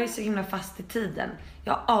är så himla fast i tiden.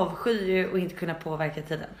 Jag avskyr ju att inte kunna påverka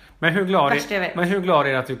tiden. Men hur glad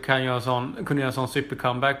är det att du kunde göra en sån super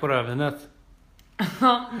comeback på rödvinet?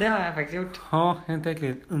 Ja, det har jag faktiskt gjort. Ja, inte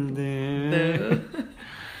äckligt.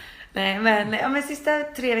 Nej, men sista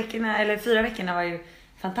 3 veckorna eller 4 veckorna var ju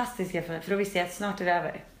fantastiska för då visste jag att snart är det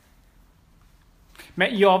över.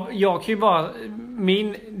 Men jag kan ju bara...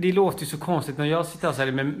 det låter ju så konstigt när jag sitter och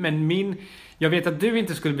säger det, men jag vet att du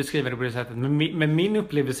inte skulle beskriva det på det sättet, men min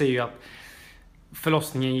upplevelse är ju att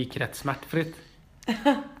förlossningen gick rätt smärtfritt.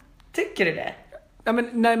 Tycker du det? Ja, men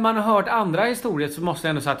när man har hört andra historier så måste jag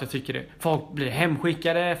ändå säga att jag tycker det. Folk blir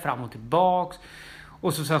hemskickade fram och tillbaks.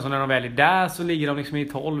 Och så sen så när de väl är där så ligger de liksom i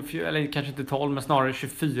 12, eller kanske inte 12 men snarare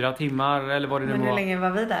 24 timmar eller vad det nu var. Men hur länge var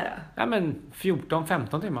vi där då? Ja, men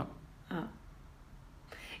 14-15 timmar. Ja.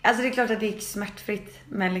 Alltså det är klart att det gick smärtfritt,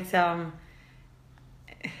 men liksom...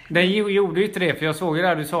 Det gjorde ju inte det, för jag såg ju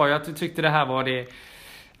där, du sa ju att du tyckte det här var det...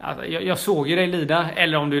 Alltså, jag såg ju dig lida,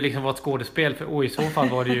 eller om du liksom var ett skådespel, för i så fall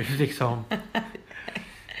var det ju liksom...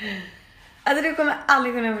 Alltså du kommer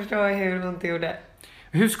aldrig kunna förstå hur ont det gjorde.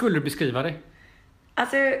 Hur skulle du beskriva det?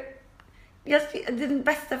 Alltså, den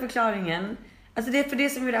bästa förklaringen... Alltså det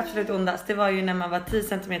som gjorde absolut ondast, det var ju när man var 10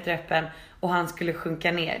 cm öppen och han skulle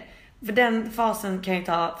sjunka ner. För den fasen kan ju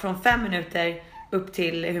ta från 5 minuter upp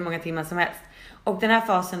till hur många timmar som helst. Och den här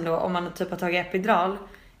fasen då, om man typ har tagit epidural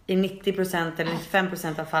i 90% eller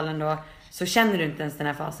 95% av fallen då, så känner du inte ens den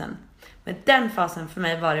här fasen. Men den fasen för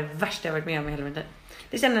mig var det värsta jag varit med om i hela mitt liv.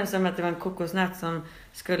 Det kändes som att det var en kokosnöt som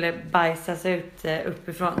skulle bajsas ut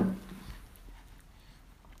uppifrån.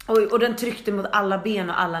 Och den tryckte mot alla ben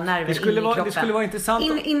och alla nerver in i kroppen. Det skulle vara intressant.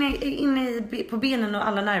 Inne på benen och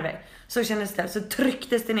alla nerver. Så kändes det. Så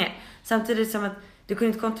trycktes det ner. Samtidigt som att du kunde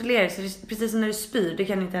inte kontrollera. Så det, precis som när du spyr, det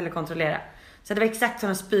kan du inte heller kontrollera. Så det var exakt som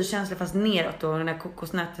en spyrkänsla fast neråt då. När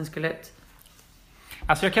kokosnöten skulle ut.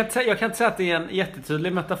 Alltså jag kan inte säga att det är en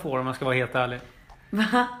jättetydlig metafor om man ska vara helt ärlig.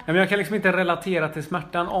 Va? Men jag kan liksom inte relatera till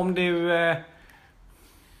smärtan. Om du...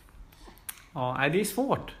 Ja, nej, det är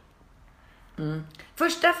svårt.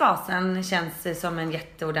 Första fasen känns det som en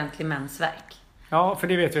jätteordentlig mensvärk. Ja, för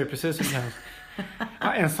det vet jag ju precis hur det känns.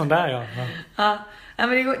 Ja, en sån där, ja. Ja,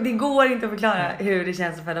 men det går inte att förklara hur det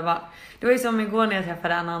känns att föda barn. Det var ju som igår när jag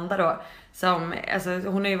träffade Ananda då. Som, alltså,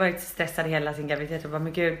 hon har ju varit stressad hela sin graviditet och bara,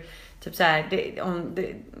 men gud, typ så här,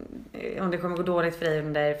 om det kommer gå dåligt för dig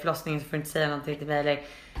under förlossningen så får du inte säga någonting till mig. Eller,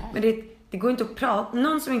 men det går inte att prata.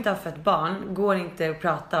 Någon som inte har fött barn går inte att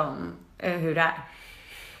prata om hur det är.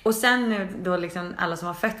 Och sen nu då liksom alla som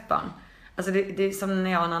har fött barn. Alltså det är som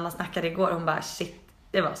när jag och Anna snackade igår. Hon bara, shit,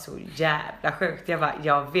 det var så jävla sjukt. Jag bara,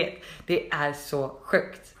 jag vet, det är så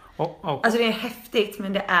sjukt. Alltså det är häftigt,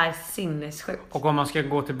 men det är sinnessjukt. Och om man ska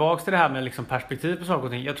gå tillbaka till det här med liksom perspektiv på saker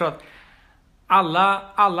och ting. Jag tror att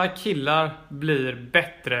alla killar blir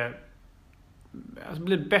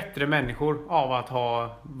bättre människor av att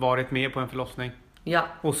ha varit med på en förlossning. Ja.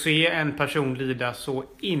 Och se en person lida så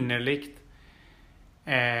innerligt.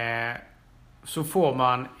 Så får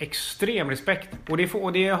man extrem respekt.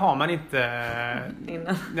 Och det har man inte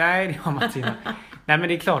innan. Nej, det har man inte innan. Nej, men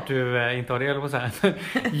det är klart du inte har det, eller vad säger.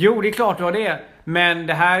 Jo, det är klart du har det. Men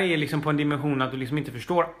det här är liksom på en dimension att du liksom inte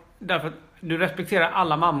förstår. Därför att du respekterar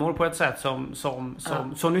alla mammor på ett sätt som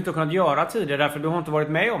du inte har kunnat göra tidigare. Därför du har inte varit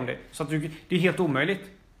med om det. Så att det är helt omöjligt.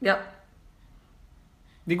 Ja.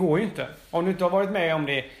 Det går ju inte. Om du inte har varit med om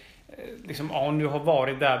det, liksom, om du har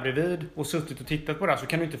varit där bredvid och suttit och tittat på det, så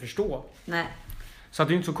kan du inte förstå. Nej. Så att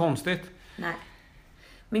det är inte så konstigt. Nej.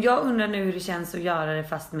 Men jag undrar nu hur det känns att göra det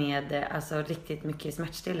fast med alltså riktigt mycket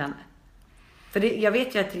smärtstillande. För jag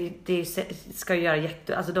vet ju att det ska göra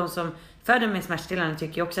jätteont. Alltså de som föder med smärtstillande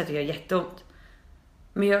tycker ju också att det gör jätteont.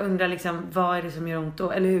 Men jag undrar liksom, vad är det som gör ont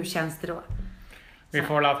då? Eller hur känns det då? Vi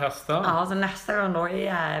får väl testa. Ja, så nästa gång då,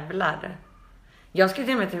 jävlar. Jag skulle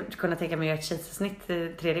till och med kunna tänka mig att göra ett kejsarsnitt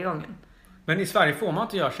 3:e gången. Men i Sverige får man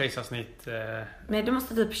inte göra kejsarsnitt. Nej, du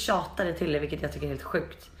måste typ tjata det till det, vilket jag tycker är helt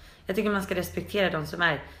sjukt. Jag tycker man ska respektera de som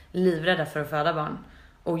är livrädda för att föda barn.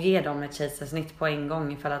 Och ge dem ett kejsarsnitt på en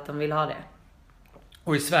gång ifall att de vill ha det.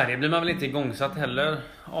 Och i Sverige blir man väl inte igångsatt heller?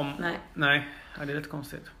 Nej, ja, det är lite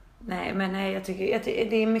konstigt. Nej, men jag tycker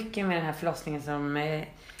det är mycket med den här förlossningen som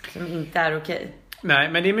inte är okej. Nej,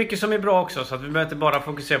 men det är mycket som är bra också, så att vi behöver inte bara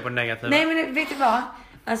fokusera på det negativa. Nej, men vet du vad?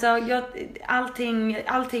 Alltså,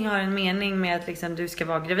 allting har en mening med att liksom, du ska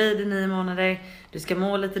vara gravid i 9 månader. Du ska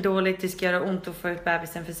må lite dåligt, det ska göra ont att få ut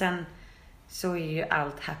bebisen. För sen så är ju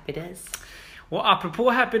allt happy days. Och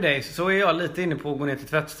apropå happy days så är jag lite inne på att gå ner till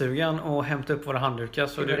tvättstugan och hämta upp våra handdukar.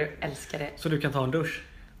 Så du älskar det. Så du kan ta en dusch.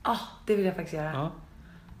 Ja, det vill jag faktiskt göra. Ja.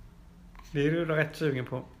 Det är du rätt sugen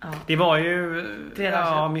på. Ja. Det var ju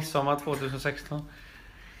midsommar 2016.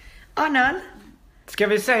 Arnold. Ska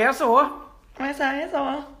vi säga så? Jag säger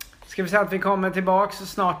så. Ska vi säga att vi kommer tillbaks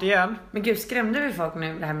snart igen? Men gud, skrämde vi folk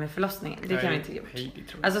nu det här med förlossningen? Det kan vi inte gjort. Nej, det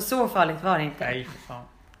tror jag. Alltså så farligt var det inte. Nej, för fan.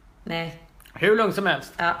 Nej. Hur lugnt som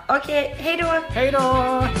helst. Ja, okej. Hej då. Hej då.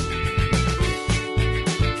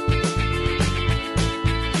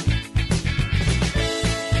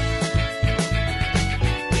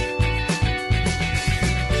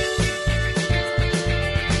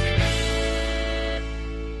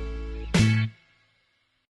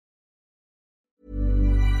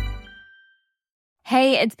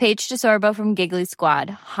 Hey, it's Paige DeSorbo from Giggly Squad.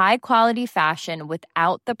 High quality fashion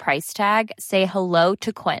without the price tag. Say hello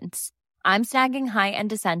to Quince. I'm snagging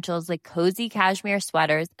high-end essentials like cozy cashmere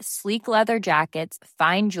sweaters, sleek leather jackets,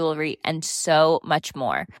 fine jewelry, and so much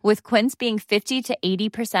more. With Quince being 50 to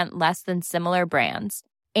 80% less than similar brands.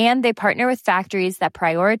 And they partner with factories that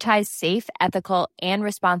prioritize safe, ethical, and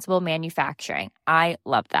responsible manufacturing. I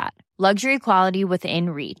love that. Luxury quality within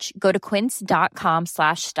reach. Go to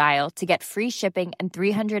quince.com/style to get free shipping and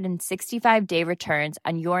 365-day returns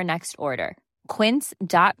on your next order.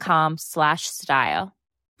 Quince.com/style.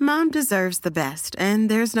 Mom deserves the best, and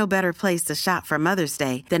there's no better place to shop for Mother's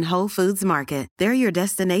Day than Whole Foods Market. They're your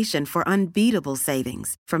destination for unbeatable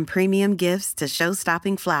savings, from premium gifts to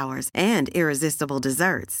show-stopping flowers and irresistible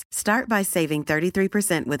desserts. Start by saving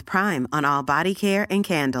 33% with Prime on all body care and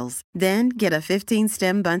candles. Then get a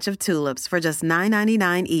 15-stem bunch of tulips for just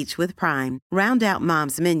 $9.99 each with Prime. Round out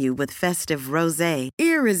Mom's menu with festive rosé,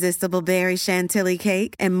 irresistible berry chantilly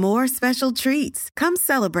cake, and more special treats. Come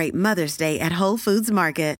celebrate Mother's Day at Whole Foods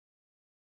Market.